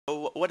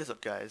What is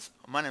up, guys?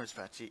 My name is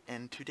Patchy,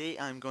 and today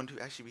I'm going to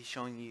actually be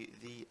showing you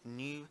the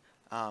new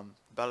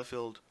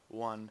Battlefield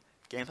 1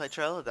 gameplay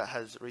trailer that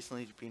has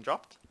recently been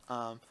dropped.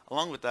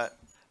 Along with that,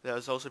 there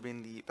has also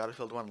been the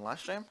Battlefield 1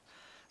 livestream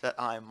that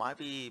I might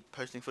be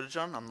posting footage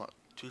on. I'm not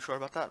too sure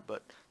about that,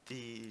 but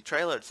the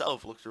trailer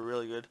itself looks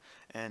really good,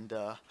 and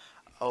I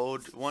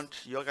would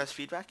want your guys'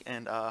 feedback,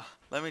 and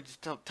let me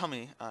just tell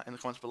me in the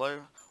comments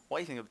below what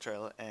you think of the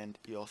trailer and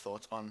your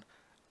thoughts on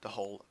the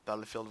whole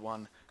Battlefield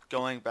 1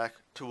 going back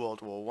to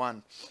World War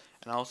One.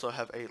 And I also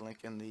have a link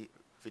in the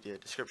video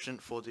description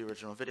for the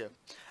original video.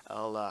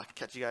 I'll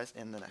catch you guys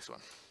in the next one.